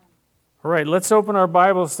All right, let's open our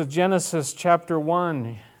Bibles to Genesis chapter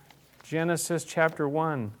 1. Genesis chapter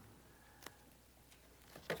 1.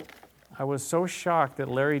 I was so shocked that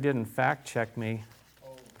Larry didn't fact check me.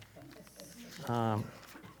 So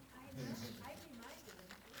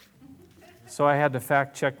I had to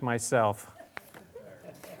fact check myself.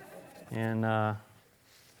 And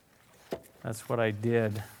that's what I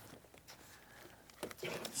did.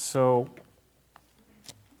 So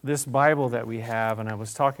this Bible that we have, and I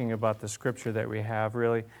was talking about the scripture that we have,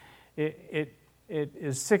 really, it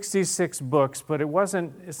is 66 books, but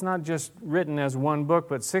it's not just written as one book,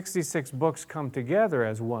 but 66 books come together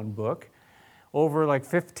as one book over like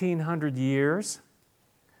 1,500 years.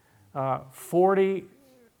 40,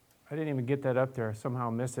 I didn't even get that up there, I somehow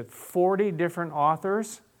missed it, 40 different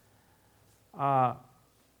authors from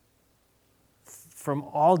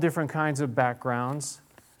all different kinds of backgrounds.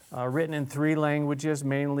 Written in 3 languages,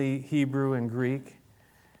 mainly Hebrew and Greek,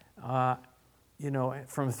 from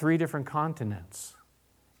 3 different continents.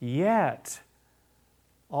 Yet,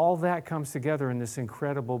 all that comes together in this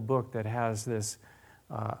incredible book that has this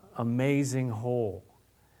amazing whole.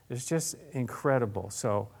 It's just incredible.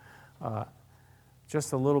 So,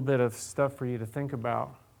 just a little bit of stuff for you to think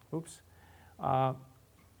about. The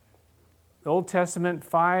Old Testament,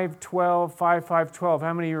 5:12, 5:5:12.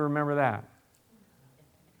 How many of you remember that?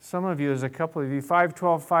 Some of you, there's a couple of you,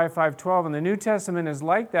 5:12, 5:5:12, and the New Testament is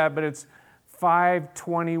like that, but it's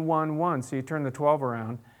 5:21:1, so you turn the 12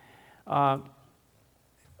 around.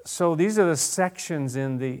 So these are the sections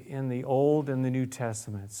in the Old and the New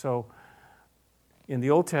Testament. So in the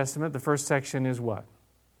Old Testament, the first section is what?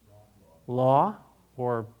 Law,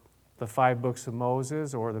 or the 5 books of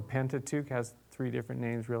Moses, or the Pentateuch, has 3 different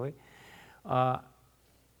names really.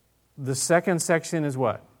 The second section is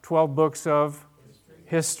what? 12 books of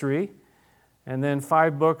history, and then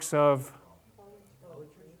 5 books of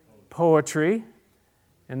poetry,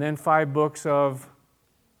 and then 5 books of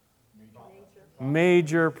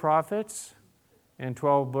major prophets, and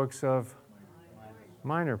 12 books of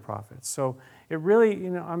minor prophets. So it really,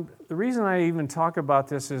 the reason I even talk about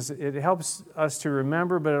this is it helps us to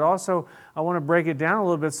remember, but it also, I want to break it down a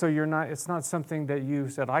little bit so it's not something that you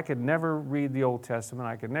said, I could never read the Old Testament,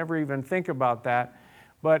 I could never even think about that,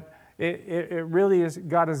 but it really is,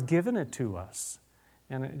 God has given it to us.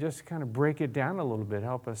 And just kind of break it down a little bit,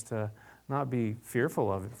 help us to not be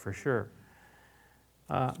fearful of it for sure.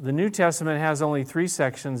 The New Testament has only 3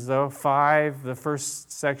 sections though, 5. The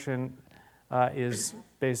first section is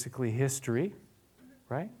basically history,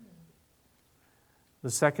 right? The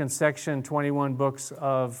second section, 21 books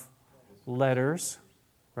of letters,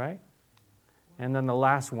 right? And then the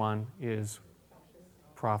last one is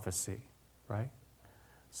prophecy, right?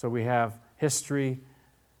 So we have history,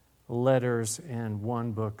 letters, and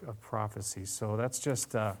 1 book of prophecy. So that's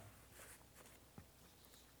just the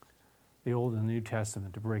Old and New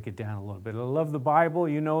Testament, to break it down a little bit. I love the Bible,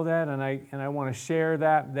 you know that, and I want to share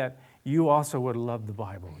that you also would love the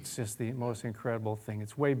Bible. It's just the most incredible thing.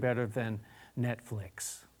 It's way better than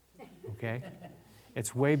Netflix, okay?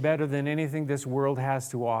 It's way better than anything this world has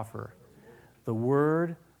to offer. The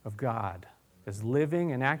Word of God is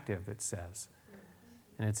living and active, it says.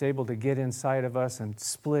 And it's able to get inside of us and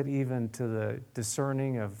split even to the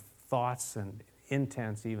discerning of thoughts and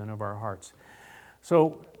intents even of our hearts.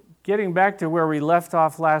 So getting back to where we left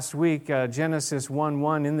off last week, Genesis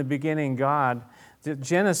 1:1, in the beginning God.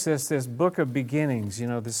 Genesis, this book of beginnings,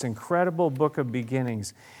 this incredible book of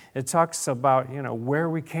beginnings. It talks about, where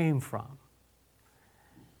we came from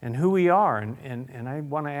and who we are. And I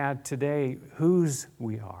want to add today whose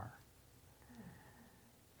we are.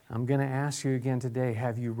 I'm going to ask you again today,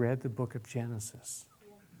 have you read the book of Genesis?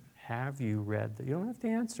 Have you read you don't have to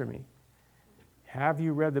answer me. Have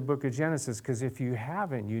you read the book of Genesis? Because if you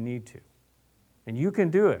haven't, you need to. And you can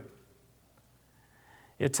do it.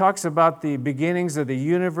 It talks about the beginnings of the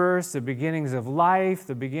universe, the beginnings of life,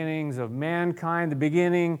 the beginnings of mankind, the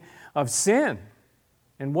beginning of sin,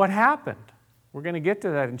 and what happened. We're going to get to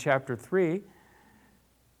that in chapter 3.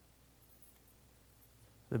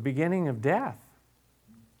 The beginning of death.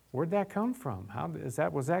 Where'd that come from?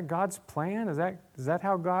 Was that God's plan? Is that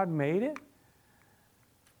how God made it?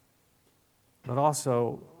 But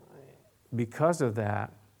also, because of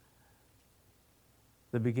that,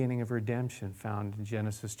 the beginning of redemption found in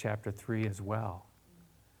Genesis chapter 3 as well.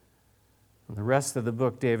 And the rest of the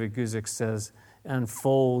book, David Guzik says,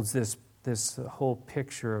 unfolds this whole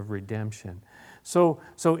picture of redemption. So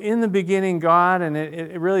in the beginning, God, and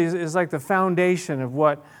it really is like the foundation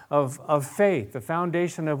of faith, the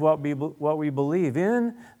foundation of what we believe.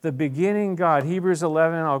 In the beginning, God, Hebrews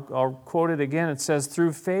 11, I'll quote it again. It says,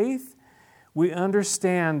 through faith, we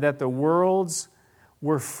understand that the worlds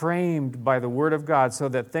were framed by the Word of God, so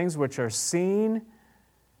that things which are seen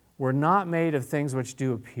were not made of things which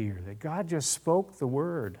do appear. That God just spoke the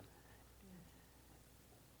Word,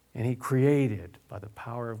 and He created by the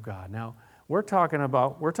power of God. Now, we're talking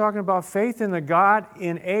about faith in the God,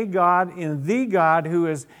 in the God who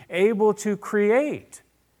is able to create.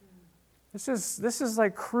 This is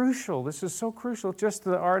like crucial. This is so crucial just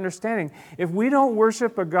to our understanding. If we don't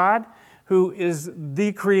worship a God who is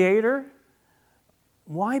the creator,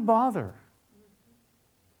 why bother?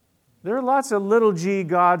 There are lots of little g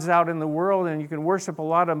gods out in the world, and you can worship a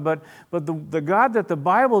lot of them, but the God that the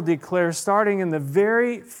Bible declares, starting in the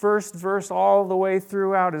very first verse all the way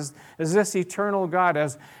throughout, is this eternal God.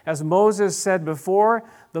 As Moses said before,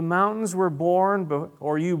 the mountains were born,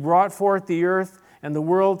 or you brought forth the earth and the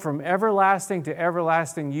world from everlasting to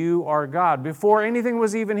everlasting, you are God. Before anything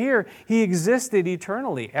was even here, He existed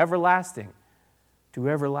eternally, everlasting to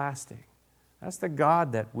everlasting. That's the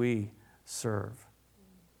God that we serve.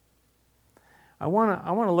 I want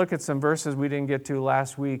to look at some verses we didn't get to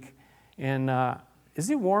last week. And is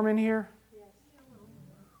it warm in here? Yes.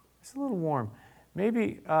 It's a little warm.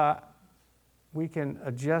 Maybe we can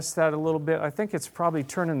adjust that a little bit. I think it's probably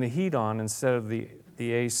turning the heat on instead of the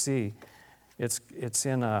AC. It's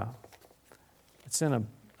in a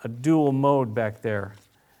dual mode back there,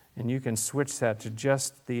 and you can switch that to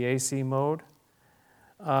just the AC mode.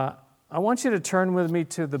 I want you to turn with me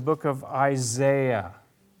to the book of Isaiah.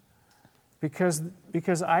 Because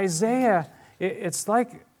Isaiah, it's like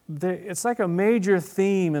a major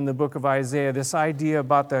theme in the book of Isaiah, this idea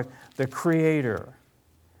about the Creator.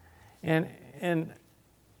 And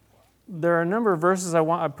there are a number of verses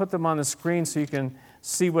I put them on the screen so you can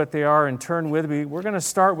see what they are and turn with me. We're going to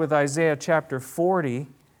start with Isaiah chapter 40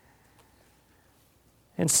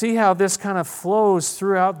 and see how this kind of flows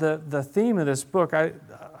throughout the theme of this book.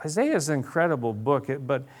 Isaiah is an incredible book,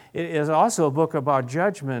 but it is also a book about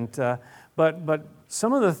judgment. But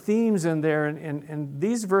some of the themes in there, and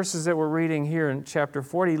these verses that we're reading here in chapter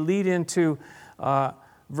 40 lead into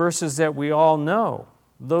verses that we all know.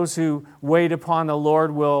 Those who wait upon the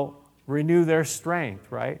Lord will renew their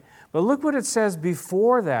strength, right? But look what it says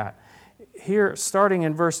before that. Here, starting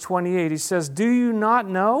in verse 28, he says, "Do you not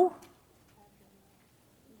know?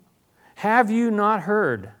 Have you not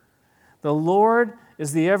heard? The Lord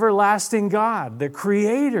is the everlasting God, the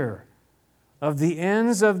Creator of the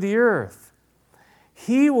ends of the earth.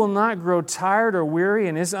 He will not grow tired or weary,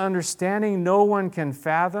 and His understanding no one can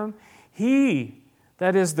fathom. He,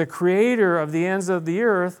 that is the Creator of the ends of the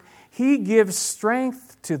earth, He gives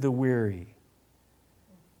strength to the weary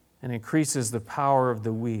and increases the power of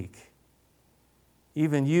the weak.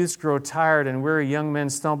 Even youths grow tired and weary, young men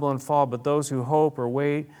stumble and fall, but those who hope or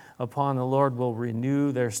wait upon the Lord will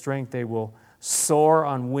renew their strength. They will soar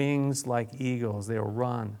on wings like eagles. They will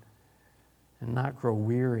run and not grow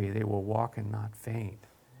weary. They will walk and not faint."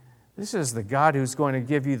 This is the God who's going to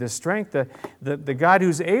give you the strength, the God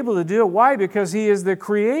who's able to do it. Why? Because He is the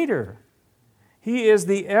Creator. He is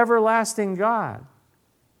the everlasting God.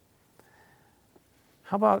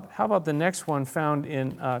 How about the next one found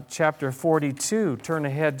in chapter 42? Turn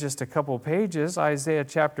ahead just a couple pages, Isaiah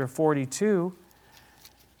chapter 42.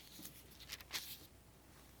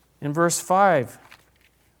 In verse 5,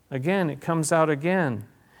 again, it comes out again.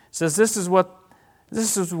 It says, This is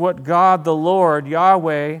what God the Lord,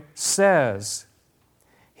 Yahweh, says.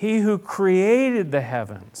 He who created the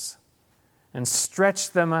heavens and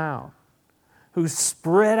stretched them out, who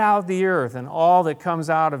spread out the earth and all that comes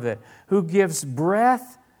out of it, who gives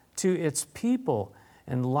breath to its people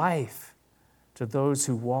and life to those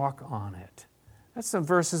who walk on it. That's some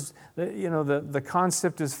verses that, the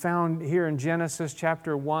concept is found here in Genesis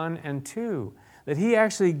chapter 1 and 2, that He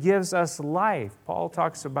actually gives us life. Paul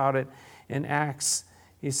talks about it in Acts.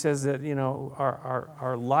 He says that,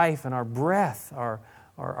 our life and our breath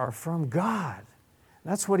are from God.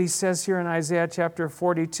 That's what he says here in Isaiah chapter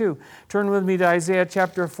 42. Turn with me to Isaiah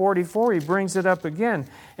chapter 44. He brings it up again.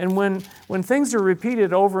 And when things are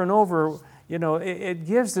repeated over and over, it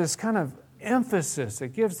gives this kind of emphasis.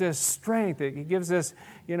 It gives this strength. It gives this,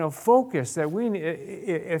 focus that we,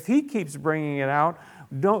 if he keeps bringing it out,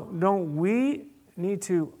 don't we need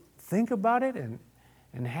to think about it and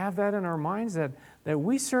have that in our minds that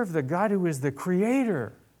we serve the God who is the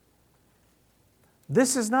Creator.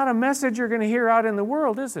 This is not a message you're going to hear out in the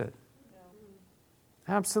world, is it?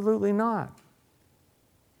 No. Absolutely not.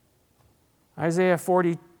 Isaiah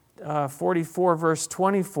 44, verse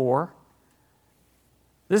 24.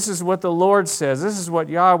 This is what the Lord says. This is what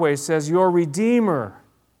Yahweh says, your Redeemer.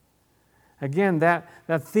 Again, that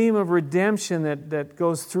theme of redemption that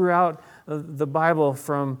goes throughout the Bible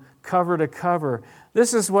from cover to cover.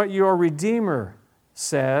 This is what your Redeemer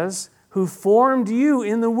says, who formed you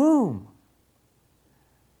in the womb.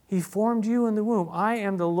 He formed you in the womb. I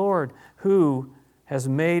am the Lord who has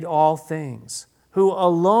made all things, who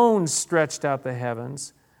alone stretched out the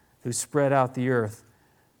heavens, who spread out the earth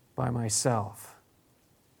by myself.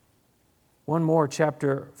 One more,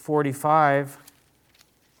 chapter 45.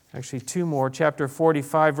 Actually, two more. Chapter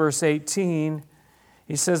 45, verse 18.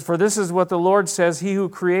 He says, "For this is what the Lord says, He who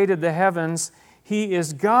created the heavens, He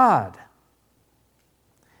is God.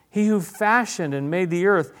 He who fashioned and made the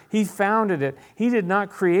earth, He founded it. He did not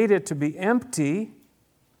create it to be empty,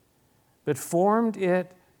 but formed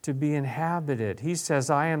it to be inhabited. He says,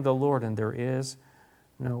 I am the Lord, and there is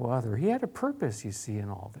no other." He had a purpose, you see, in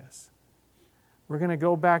all this. We're going to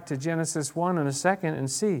go back to Genesis 1 in a second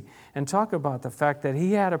and see and talk about the fact that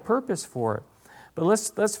He had a purpose for it. But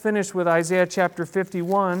let's finish with Isaiah chapter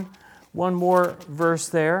 51. One more verse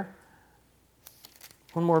there.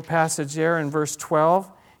 One more passage there in verse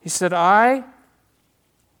 12. He said, I,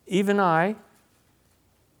 even I,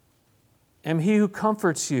 am He who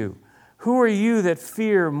comforts you. Who are you that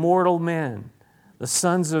fear mortal men, the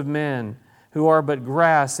sons of men, who are but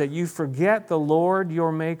grass, that you forget the Lord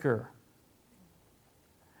your Maker,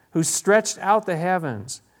 who stretched out the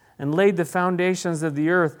heavens and laid the foundations of the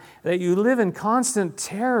earth, that you live in constant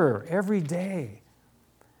terror every day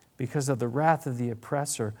because of the wrath of the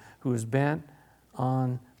oppressor who is bent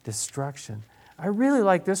on destruction. I really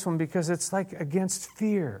like this one because it's like against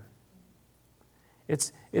fear.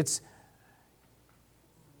 It's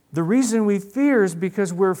the reason we fear is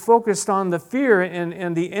because we're focused on the fear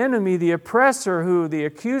and the enemy, the oppressor, who the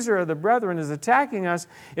accuser of the brethren is attacking us.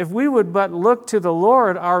 If we would but look to the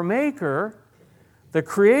Lord, our Maker, the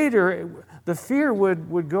Creator, the fear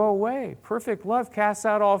would go away. Perfect love casts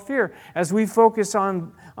out all fear. As we focus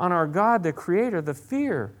on our God, the Creator, the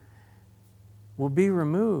fear will be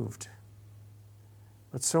removed.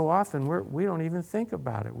 But so often we don't even think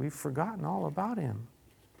about it. We've forgotten all about Him.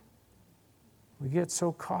 We get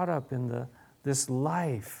so caught up in this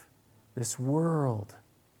life, this world.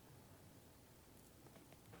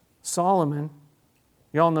 Solomon,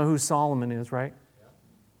 you all know who Solomon is, right? Yeah.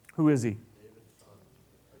 Who is he?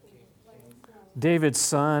 David's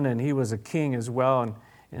son, and he was a king as well.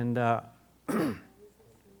 And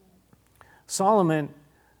Solomon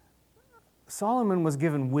was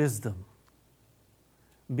given wisdom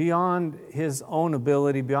beyond his own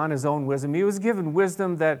ability, beyond his own wisdom. He was given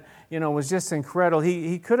wisdom that, was just incredible.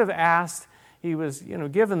 He could have asked, he was,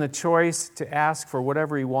 given the choice to ask for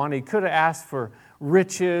whatever he wanted. He could have asked for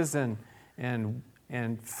riches and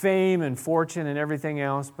fame and fortune and everything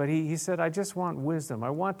else, but he said, I just want wisdom. I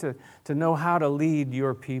want to know how to lead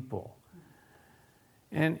your people.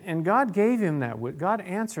 And God gave him that. God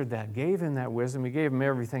answered that, gave him that wisdom. He gave him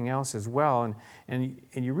everything else as well. And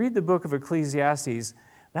you read the book of Ecclesiastes,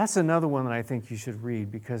 that's another one that I think you should read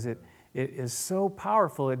because it is so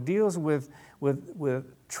powerful. It deals with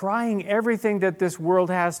trying everything that this world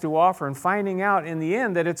has to offer and finding out in the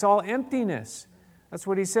end that it's all emptiness. That's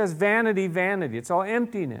what he says, vanity, vanity. It's all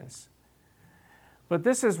emptiness. But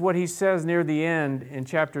this is what he says near the end in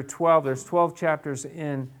chapter 12. There's 12 chapters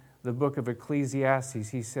in the book of Ecclesiastes.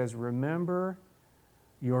 He says, remember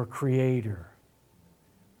your Creator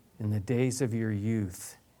in the days of your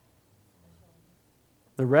youth.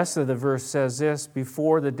 The rest of the verse says this,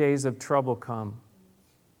 before the days of trouble come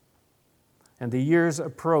and the years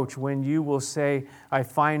approach when you will say, I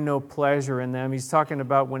find no pleasure in them. He's talking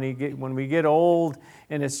about when we get old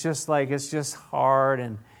and it's just hard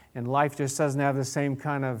and life just doesn't have the same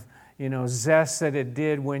kind of, zest that it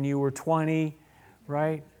did when you were 20,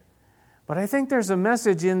 right? But I think there's a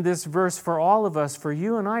message in this verse for all of us, for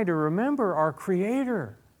you and I, to remember our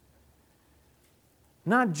Creator.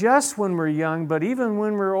 Not just when we're young, but even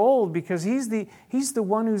when we're old, because He's the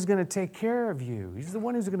one who's going to take care of you. He's the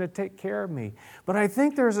one who's going to take care of me. But I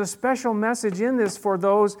think there's a special message in this for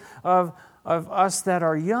those of us that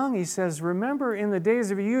are young. He says, remember in the days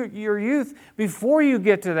of your youth, before you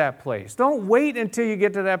get to that place. Don't wait until you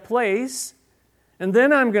get to that place, and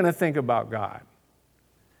then I'm going to think about God.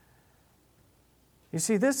 You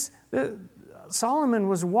see, Solomon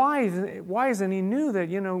was wise, and he knew that,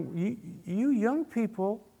 you young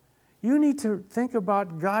people, you need to think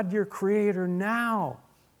about God, your Creator, now.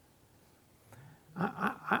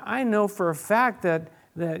 I know for a fact that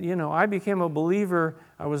I became a believer,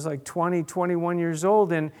 I was like 20, 21 years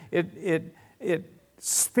old, and it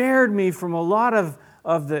spared me from a lot of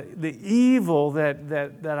the evil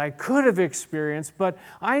that I could have experienced. But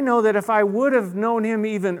I know that if I would have known Him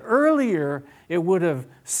even earlier, it would have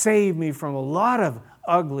saved me from a lot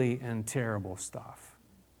ugly and terrible stuff.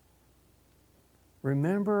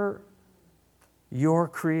 Remember your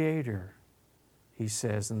Creator, he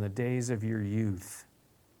says, in the days of your youth.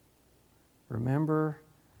 Remember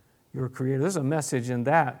your Creator. There's a message in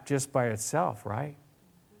that just by itself, right?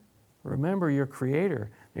 Remember your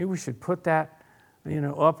Creator. Maybe we should put that,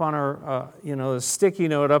 up on our, a sticky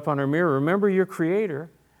note up on our mirror. Remember your Creator.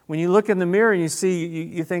 When you look in the mirror and you see,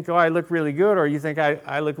 you think, oh, I look really good, or you think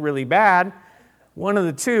I look really bad. One of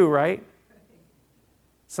the two, right?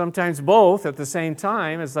 Sometimes both at the same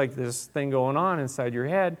time. It's like this thing going on inside your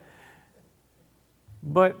head.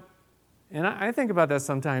 But, and I think about that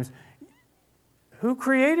sometimes. Who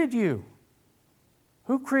created you?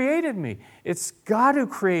 Who created me? It's God who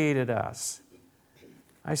created us.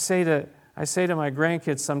 I say to my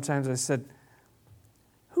grandkids sometimes, I said,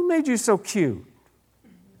 who made you so cute?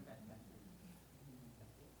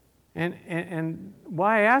 And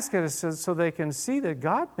why I ask it is so they can see that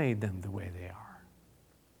God made them the way they are.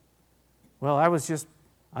 Well,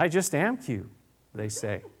 I just am cute, they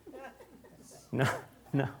say. No,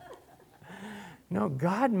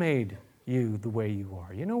 God made you the way you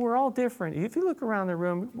are. We're all different. If you look around the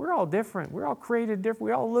room, we're all different. We're all created different.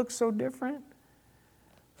 We all look so different.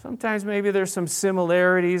 Sometimes maybe there's some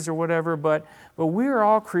similarities or whatever, but we are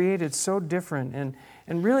all created so different.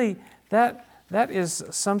 And really, that is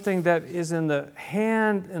something that is in the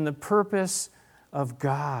hand and the purpose of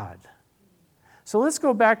God. So let's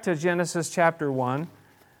go back to Genesis chapter 1.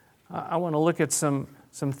 I want to look at some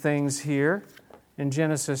things here in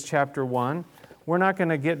Genesis chapter 1. We're not going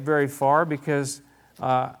to get very far because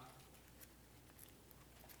there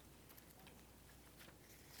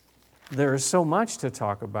is so much to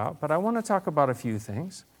talk about, but I want to talk about a few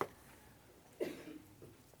things.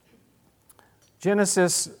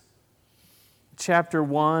 Genesis chapter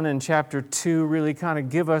 1 and chapter 2 really kind of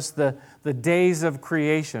give us the days of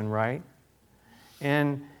creation, right?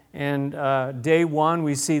 And day 1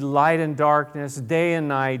 we see light and darkness, day and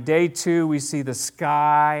night. Day 2 we see the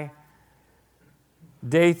sky.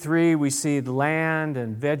 Day 3 we see land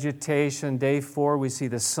and vegetation. Day 4 we see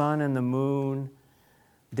the sun and the moon.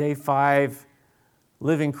 Day 5,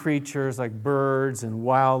 living creatures like birds and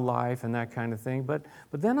wildlife and that kind of thing. But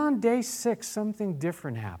then on day 6 something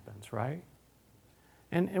different happens, right?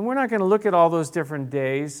 And we're not going to look at all those different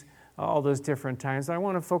days, all those different times. I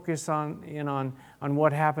want to focus on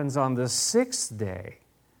what happens on the 6th day.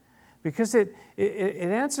 Because it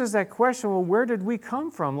answers that question, well, where did we come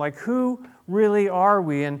from? Like, who really are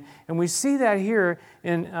we? And we see that here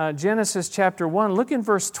in Genesis chapter 1. Look in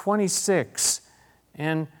verse 26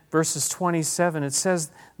 and verses 27. It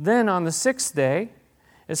says, then on the 6th day,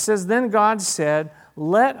 it says, then God said,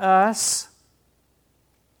 let us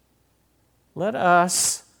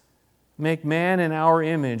make man in our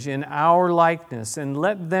image, in our likeness, and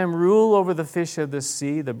let them rule over the fish of the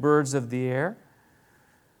sea, the birds of the air,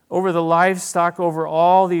 over the livestock, over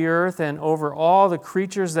all the earth, and over all the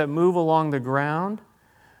creatures that move along the ground.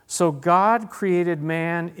 So God created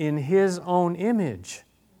man in His own image.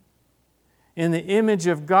 In the image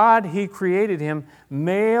of God, He created him.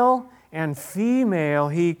 Male and female,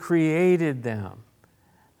 He created them.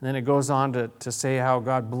 And then it goes on to say how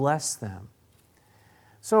God blessed them.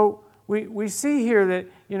 So we see here that,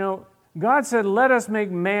 God said, let us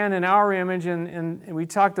make man in our image, and we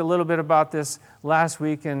talked a little bit about this last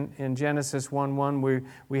week in Genesis 1:1.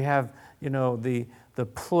 We have, the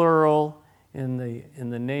plural in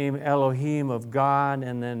the name Elohim of God,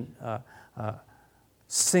 and then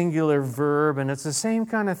singular verb, and it's the same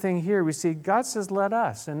kind of thing here. We see God says, let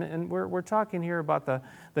us, and we're talking here about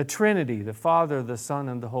the Trinity, the Father, the Son,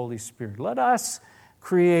 and the Holy Spirit. Let us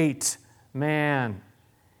create man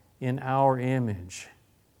in our image.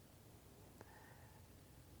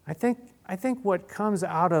 I think what comes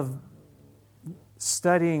out of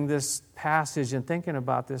studying this passage and thinking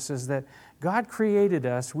about this is that God created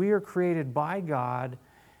us. We are created by God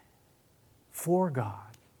for God.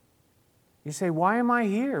 You say, why am I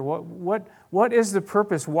here? What is the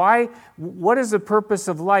purpose? What is the purpose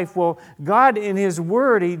of life? Well, God in His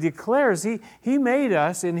Word, He declares He made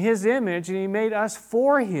us in His image, and He made us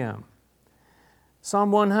for Him.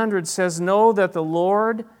 Psalm 100 says, know that the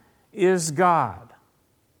Lord is God.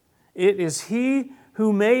 It is He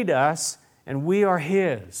who made us, and we are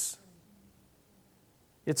His.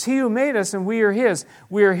 It's He who made us, and we are His.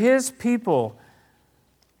 We are His people,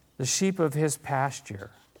 the sheep of His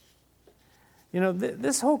pasture.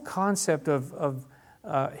 This whole concept of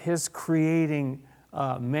His creating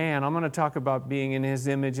man, I'm going to talk about being in His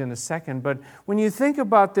image in a second, but when you think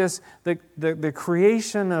about this, the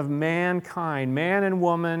creation of mankind, man and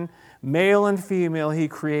woman, male and female, He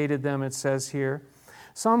created them, it says here.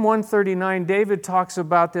 Psalm 139, David talks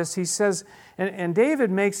about this. He says, and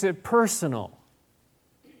David makes it personal.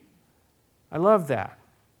 I love that.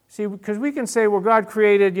 See, because we can say, well, God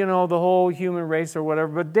created, the whole human race or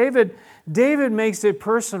whatever, but David makes it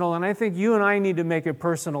personal, and I think you and I need to make it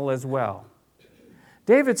personal as well.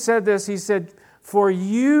 David said this, he said, "For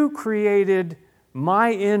you created my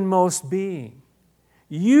inmost being.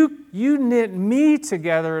 You knit me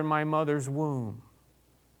together in my mother's womb."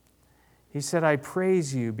 He said, "I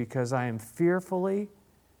praise you because I am fearfully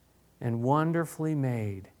and wonderfully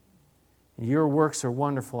made. Your works are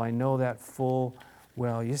wonderful. I know that full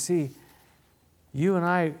well." You see, you and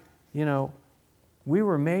I, we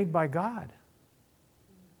were made by God.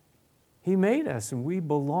 He made us and we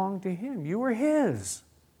belong to Him. You were His.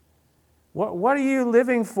 What are you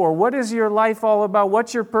living for? What is your life all about?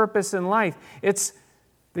 What's your purpose in life? It's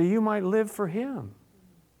that you might live for Him.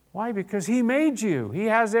 Why? Because He made you. He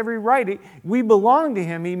has every right. We belong to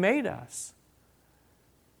Him. He made us.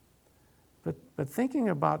 But thinking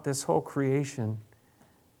about this whole creation,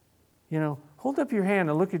 hold up your hand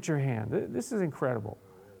and look at your hand. This is incredible.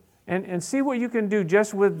 And see what you can do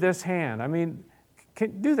just with this hand. I mean,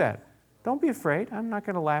 do that. Don't be afraid. I'm not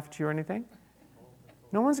going to laugh at you or anything.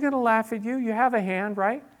 No one's going to laugh at you. You have a hand,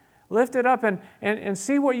 right? Lift it up and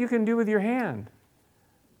see what you can do with your hand.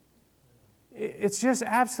 It's just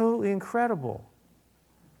absolutely incredible.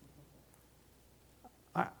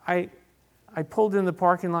 I pulled in the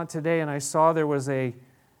parking lot today and I saw there was a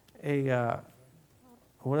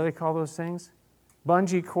what do they call those things?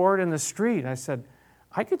 Bungee cord in the street. I said,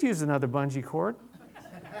 I could use another bungee cord.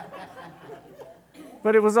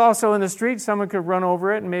 But it was also in the street. Someone could run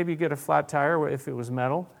over it and maybe get a flat tire if it was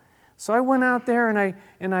metal. So I went out there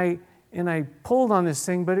and I pulled on this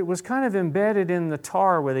thing, but it was kind of embedded in the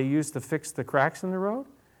tar where they used to fix the cracks in the road.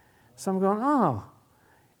 So I'm going, oh.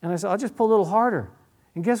 And I said, I'll just pull a little harder.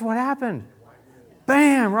 And guess what happened?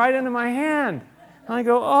 Bam! Right into my hand. And I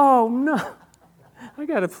go, oh no, I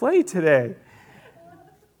got to play today.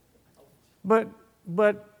 But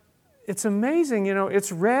it's amazing,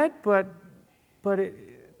 it's red, but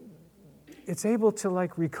it's able to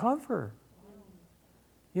recover.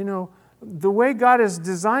 The way God has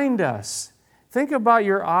designed us. Think about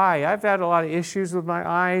your eye. I've had a lot of issues with my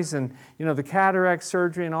eyes and, the cataract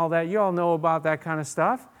surgery and all that. You all know about that kind of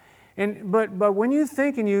stuff. But when you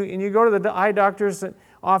think and you go to the eye doctor's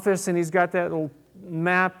office and he's got that little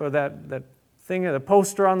map or that thing, the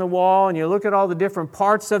poster on the wall, and you look at all the different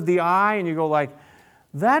parts of the eye and you go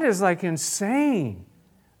that is insane.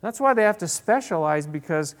 That's why they have to specialize,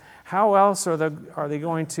 because how else are they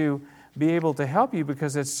going to be able to help you,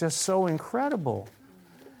 because it's just so incredible.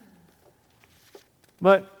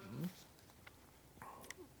 But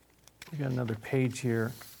we got another page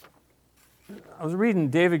here. I was reading,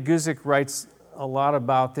 David Guzik writes a lot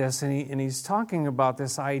about this, and he's talking about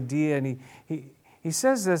this idea, and he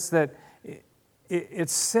says this, that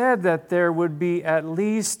it's said that there would be at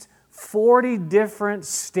least 40 different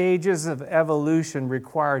stages of evolution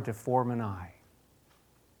required to form an eye.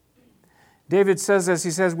 David says this,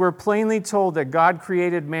 he says, we're plainly told that God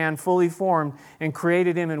created man fully formed and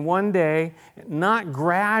created him in one day, not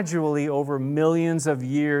gradually over millions of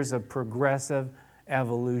years of progressive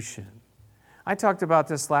evolution. I talked about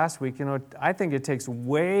this last week. I think it takes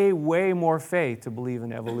way, way more faith to believe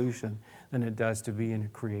in evolution than it does to be in the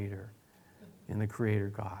Creator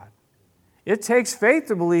God. It takes faith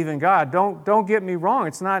to believe in God. Don't get me wrong.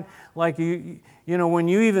 It's not like when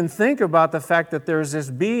you even think about the fact that there's this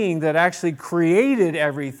being that actually created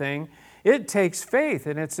everything, it takes faith,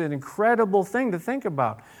 and it's an incredible thing to think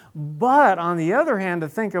about. But on the other hand, to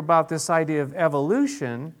think about this idea of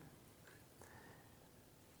evolution,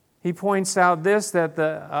 he points out this, that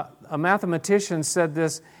a mathematician said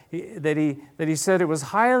this, that he said it was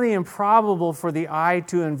highly improbable for the eye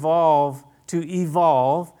to evolve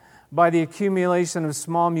by the accumulation of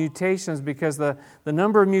small mutations, because the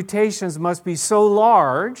number of mutations must be so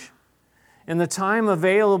large and the time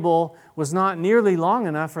available was not nearly long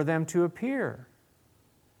enough for them to appear.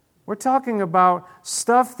 We're talking about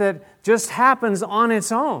stuff that just happens on its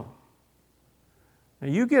own. Now,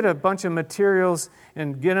 you get a bunch of materials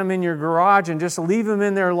and get them in your garage and just leave them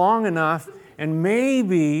in there long enough, and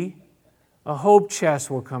maybe a hope chest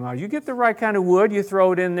will come out. You get the right kind of wood, you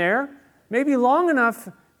throw it in there, maybe long enough.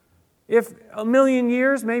 If 1 million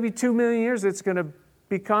years, maybe 2 million years, it's going to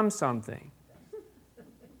become something.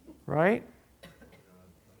 Right?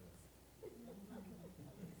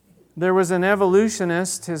 There was an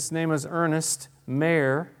evolutionist, his name was Ernest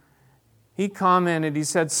Mayr. He commented, he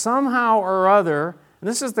said, somehow or other, and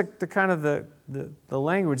this is the kind of the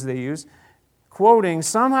language they use, quoting,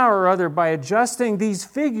 somehow or other, by adjusting these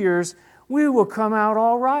figures, we will come out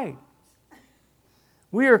all right.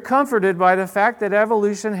 We are comforted by the fact that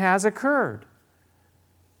evolution has occurred.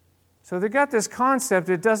 So they got this concept,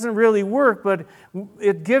 it doesn't really work, but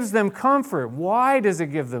it gives them comfort. Why does it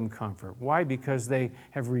give them comfort? Why? Because they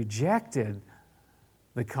have rejected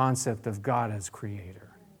the concept of God as creator.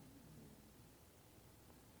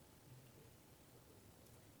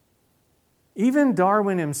 Even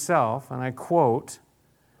Darwin himself, and I quote,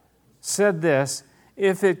 said this,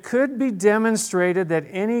 "If it could be demonstrated that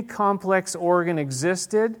any complex organ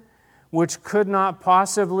existed which could not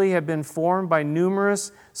possibly have been formed by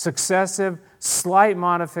numerous successive slight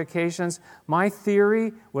modifications, my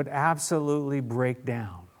theory would absolutely break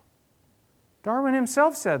down." Darwin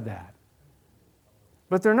himself said that.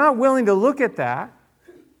 But they're not willing to look at that.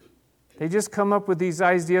 They just come up with these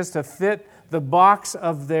ideas to fit the box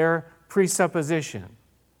of their presupposition.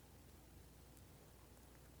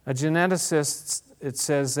 A geneticist, it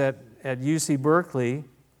says that at UC Berkeley,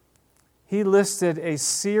 he listed a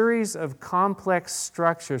series of complex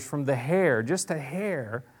structures from the hair, just a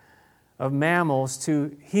hair, of mammals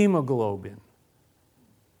to hemoglobin.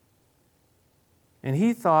 And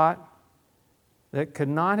he thought that could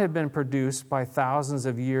not have been produced by thousands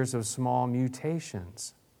of years of small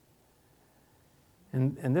mutations.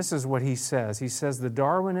 And this is what he says. He says the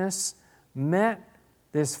Darwinists met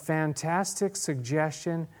this fantastic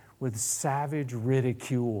suggestion with savage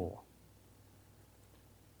ridicule.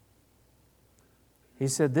 He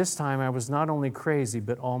said, "This time I was not only crazy,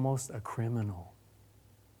 but almost a criminal."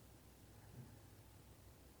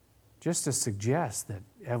 Just to suggest that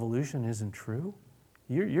evolution isn't true,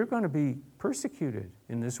 you're going to be persecuted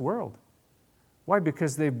in this world. Why?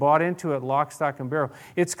 Because they bought into it lock, stock, and barrel.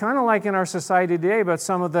 It's kind of like in our society today about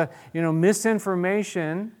some of the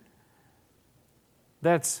misinformation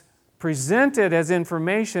that's presented as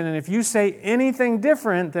information, and if you say anything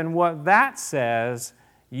different than what that says,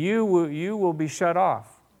 you will be shut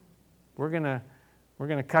off. We're going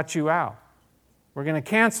to cut you out. We're going to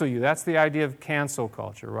cancel you. That's the idea of cancel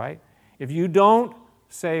culture, right? If you don't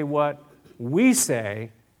say what we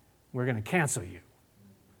say, we're going to cancel you.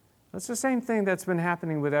 That's the same thing that's been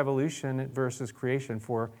happening with evolution versus creation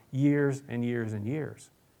for years and years and years.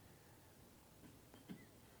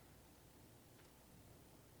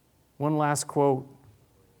 One last quote.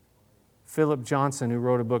 Philip Johnson, who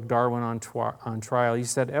wrote a book, Darwin on Trial, he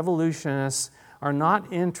said, "Evolutionists are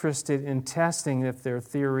not interested in testing if their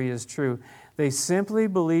theory is true. They simply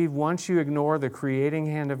believe once you ignore the creating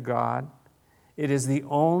hand of God, it is the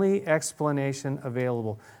only explanation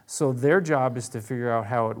available. So their job is to figure out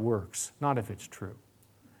how it works, not if it's true."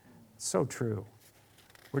 It's so true.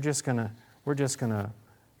 We're just gonna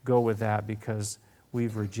go with that because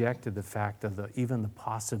we've rejected the fact of even the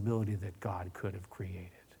possibility that God could have created.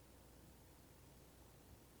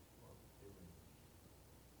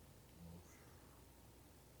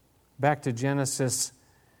 Back to Genesis,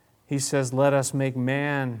 he says, "Let us make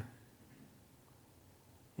man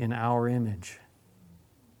in our image,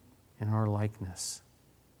 in our likeness."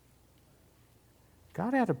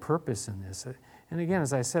 God had a purpose in this. And again,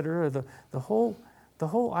 as I said earlier, the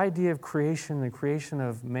whole idea of creation, the creation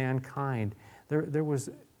of mankind, there was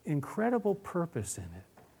incredible purpose in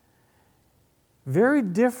it. Very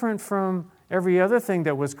different from every other thing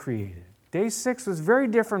that was created. Day 6 was very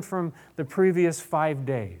different from the previous 5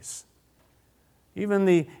 days. Even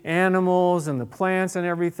the animals and the plants and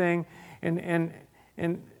everything. And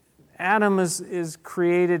Adam is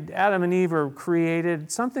created, Adam and Eve are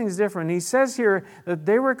created. Something's different. He says here that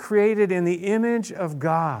they were created in the image of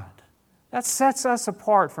God. That sets us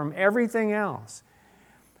apart from everything else.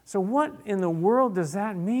 So what in the world does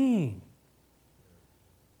that mean?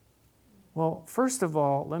 Well, first of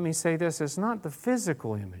all, let me say this. It's not the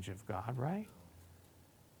physical image of God, right?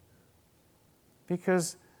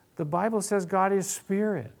 Because the Bible says God is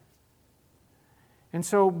spirit. And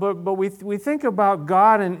so, but we think about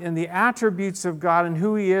God and the attributes of God and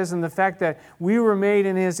who He is and the fact that we were made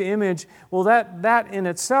in His image. Well, that in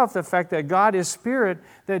itself, the fact that God is spirit,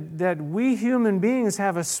 that we human beings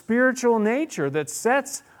have a spiritual nature that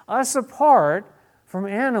sets us apart from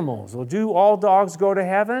animals. Well, do all dogs go to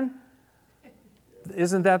heaven?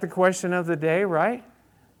 Isn't that the question of the day, right?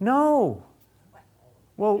 No.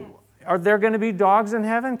 Well, are there going to be dogs in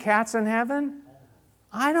heaven, cats in heaven?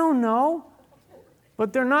 I don't know.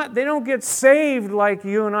 But they don't get saved like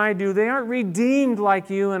you and I do. They aren't redeemed like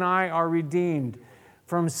you and I are redeemed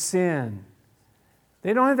from sin.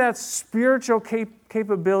 They don't have that spiritual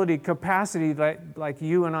capability, capacity like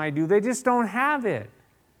you and I do. They just don't have it.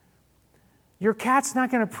 Your cat's not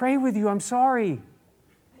going to pray with you. I'm sorry.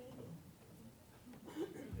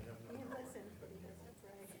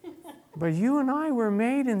 But you and I were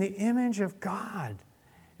made in the image of God.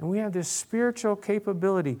 And we have this spiritual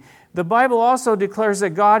capability. The Bible also declares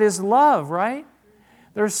that God is love, right?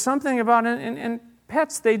 There's something about it, and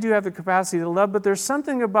pets, they do have the capacity to love, but there's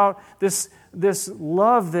something about this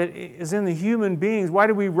love that is in the human beings. Why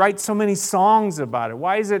do we write so many songs about it?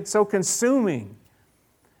 Why is it so consuming?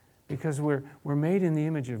 Because we're made in the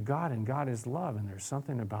image of God, and God is love, and there's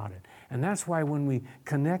something about it. And that's why when we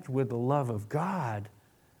connect with the love of God,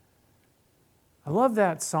 I love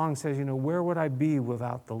that song says, where would I be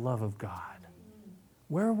without the love of God?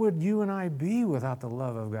 Where would you and I be without the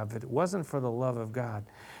love of God if it wasn't for the love of God?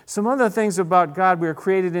 Some other things about God, we are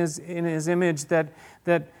created in His image that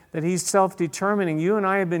He's self-determining. You and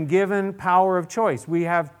I have been given power of choice.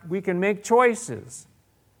 We can make choices.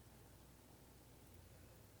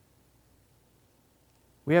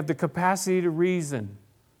 We have the capacity to reason,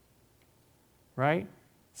 right?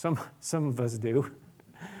 Some of us do.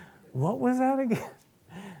 What was that again?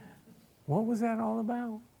 What was that all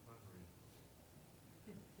about?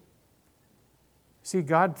 See,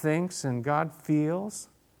 God thinks and God feels.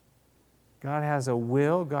 God has a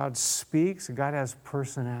will. God speaks. God has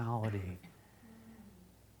personality.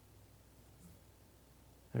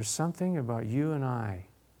 There's something about you and I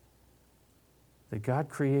that God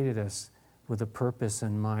created us with a purpose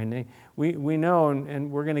in mind. We know,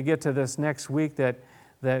 and we're going to get to this next week, that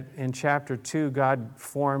in chapter 2, God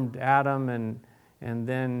formed Adam and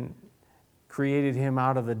then created him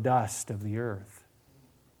out of the dust of the earth.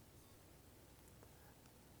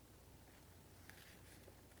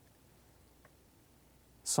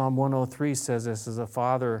 Psalm 103 says this, as a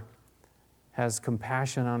father has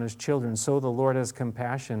compassion on his children, so the Lord has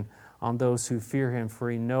compassion on those who fear Him, for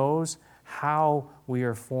He knows how we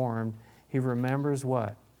are formed. He remembers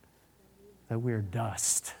what? That we are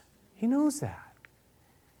dust. He knows that.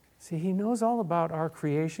 See, He knows all about our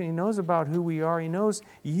creation. He knows about who we are. He knows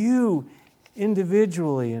you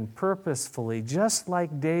individually and purposefully, just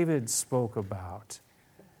like David spoke about.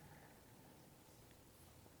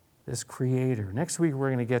 This Creator. Next week we're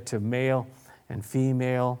going to get to male and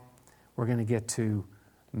female. We're going to get to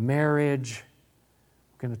marriage.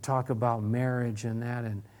 We're going to talk about marriage and that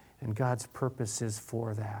and God's purposes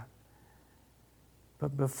for that.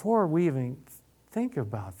 But before we even think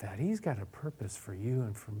about that, He's got a purpose for you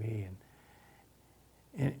and for me.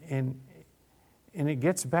 And it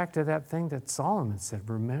gets back to that thing that Solomon said,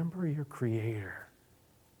 remember your Creator.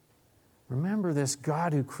 Remember this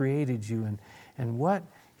God who created you and what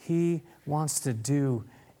He wants to do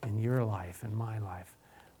in your life and my life.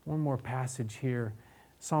 One more passage here.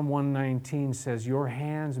 Psalm 119 says, your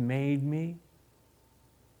hands made me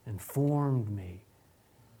and formed me.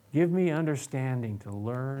 Give me understanding to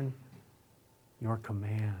learn your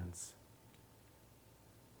commands.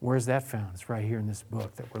 Where's that found? It's right here in this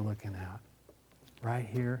book that we're looking at. Right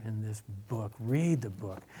here in this book. Read the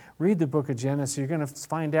book. Read the book of Genesis. You're going to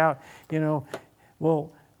find out,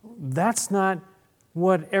 well, that's not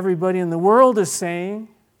what everybody in the world is saying.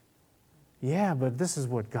 Yeah, but this is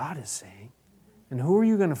what God is saying. And who are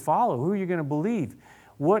you going to follow? Who are you going to believe?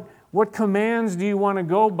 What commands do you want to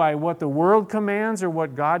go by? What the world commands or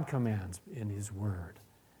what God commands in His Word?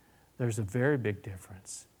 There's a very big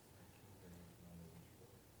difference.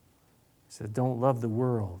 He said, don't love the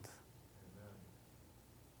world.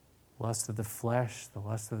 Lust of the flesh, the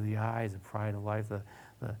lust of the eyes, the pride of life.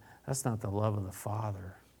 That's not the love of the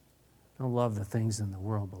Father. Don't love the things in the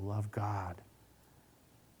world, but love God.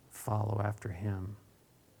 Follow after Him.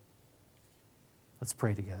 Let's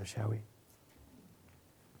pray together, shall we?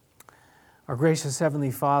 Our gracious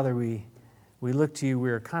Heavenly Father, we look to You. We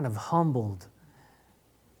are kind of humbled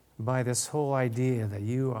by this whole idea that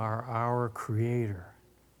You are our Creator.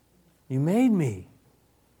 You made me.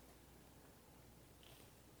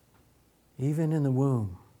 Even in the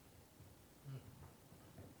womb.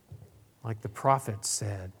 Like the prophet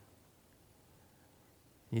said,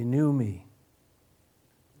 You knew me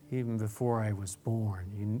even before I was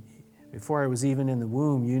born. Before I was even in the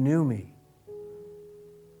womb, You knew me.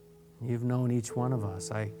 You've known each one of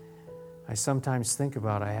us. I sometimes think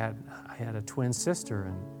about I had a twin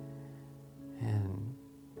sister and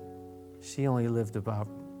she only lived about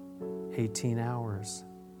 18 hours.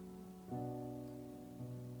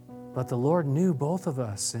 But the Lord knew both of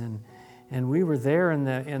us, and we were there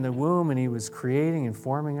in the womb, and He was creating and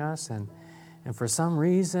forming us, and for some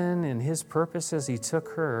reason, in His purposes, He took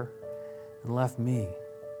her and left me.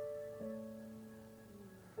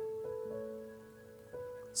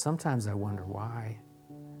 Sometimes I wonder why.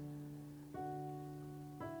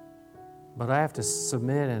 But I have to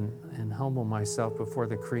submit and humble myself before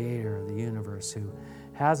the Creator of the universe, who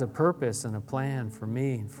has a purpose and a plan for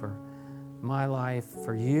me and for my life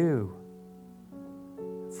for you,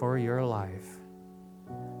 for your life.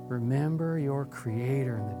 Remember your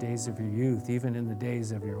Creator in the days of your youth, even in the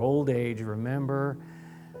days of your old age. Remember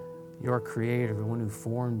your Creator, the one who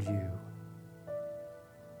formed you.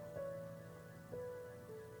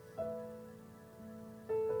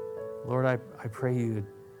 Lord, I pray you would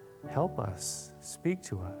help us, speak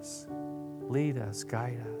to us, lead us,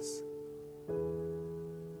 guide us.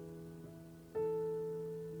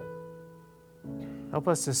 Help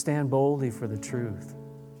us to stand boldly for the truth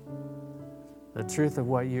of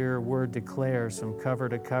what your word declares from cover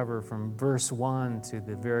to cover, from verse 1 to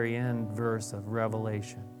the very end verse of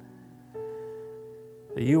Revelation.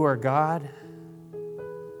 That you are God,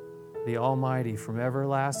 the Almighty, from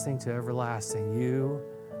everlasting to everlasting. You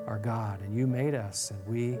are God, and you made us, and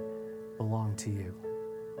we belong to you.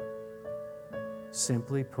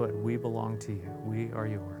 Simply put, we belong to you. We are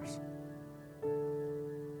yours.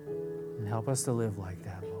 And help us to live like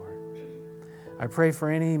that, Lord. I pray for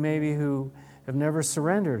any maybe who have never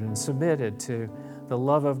surrendered and submitted to the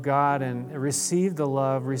love of God and received the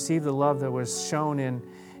love that was shown in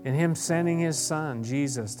Him sending His Son,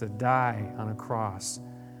 Jesus, to die on a cross,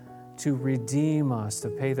 to redeem us, to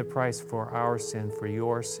pay the price for our sin, for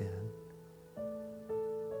your sin.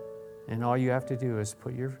 And all you have to do is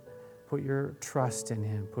put your trust in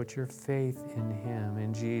Him, put your faith in Him,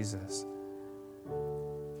 in Jesus,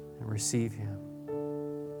 and receive Him.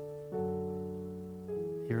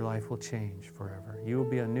 Your life will change forever. You will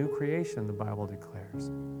be a new creation, the Bible declares.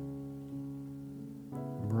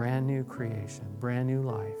 Brand new creation, brand new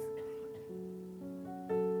life.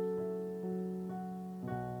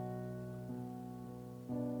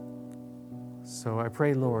 So I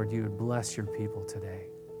pray, Lord, you would bless your people today.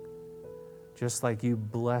 Just like you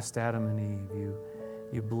blessed Adam and Eve,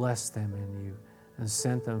 you blessed them and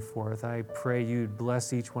sent them forth. I pray you'd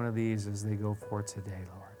bless each one of these as they go forth today,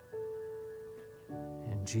 Lord.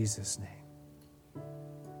 In Jesus' name.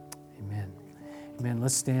 Amen. Amen.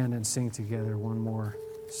 Let's stand and sing together one more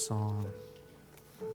song.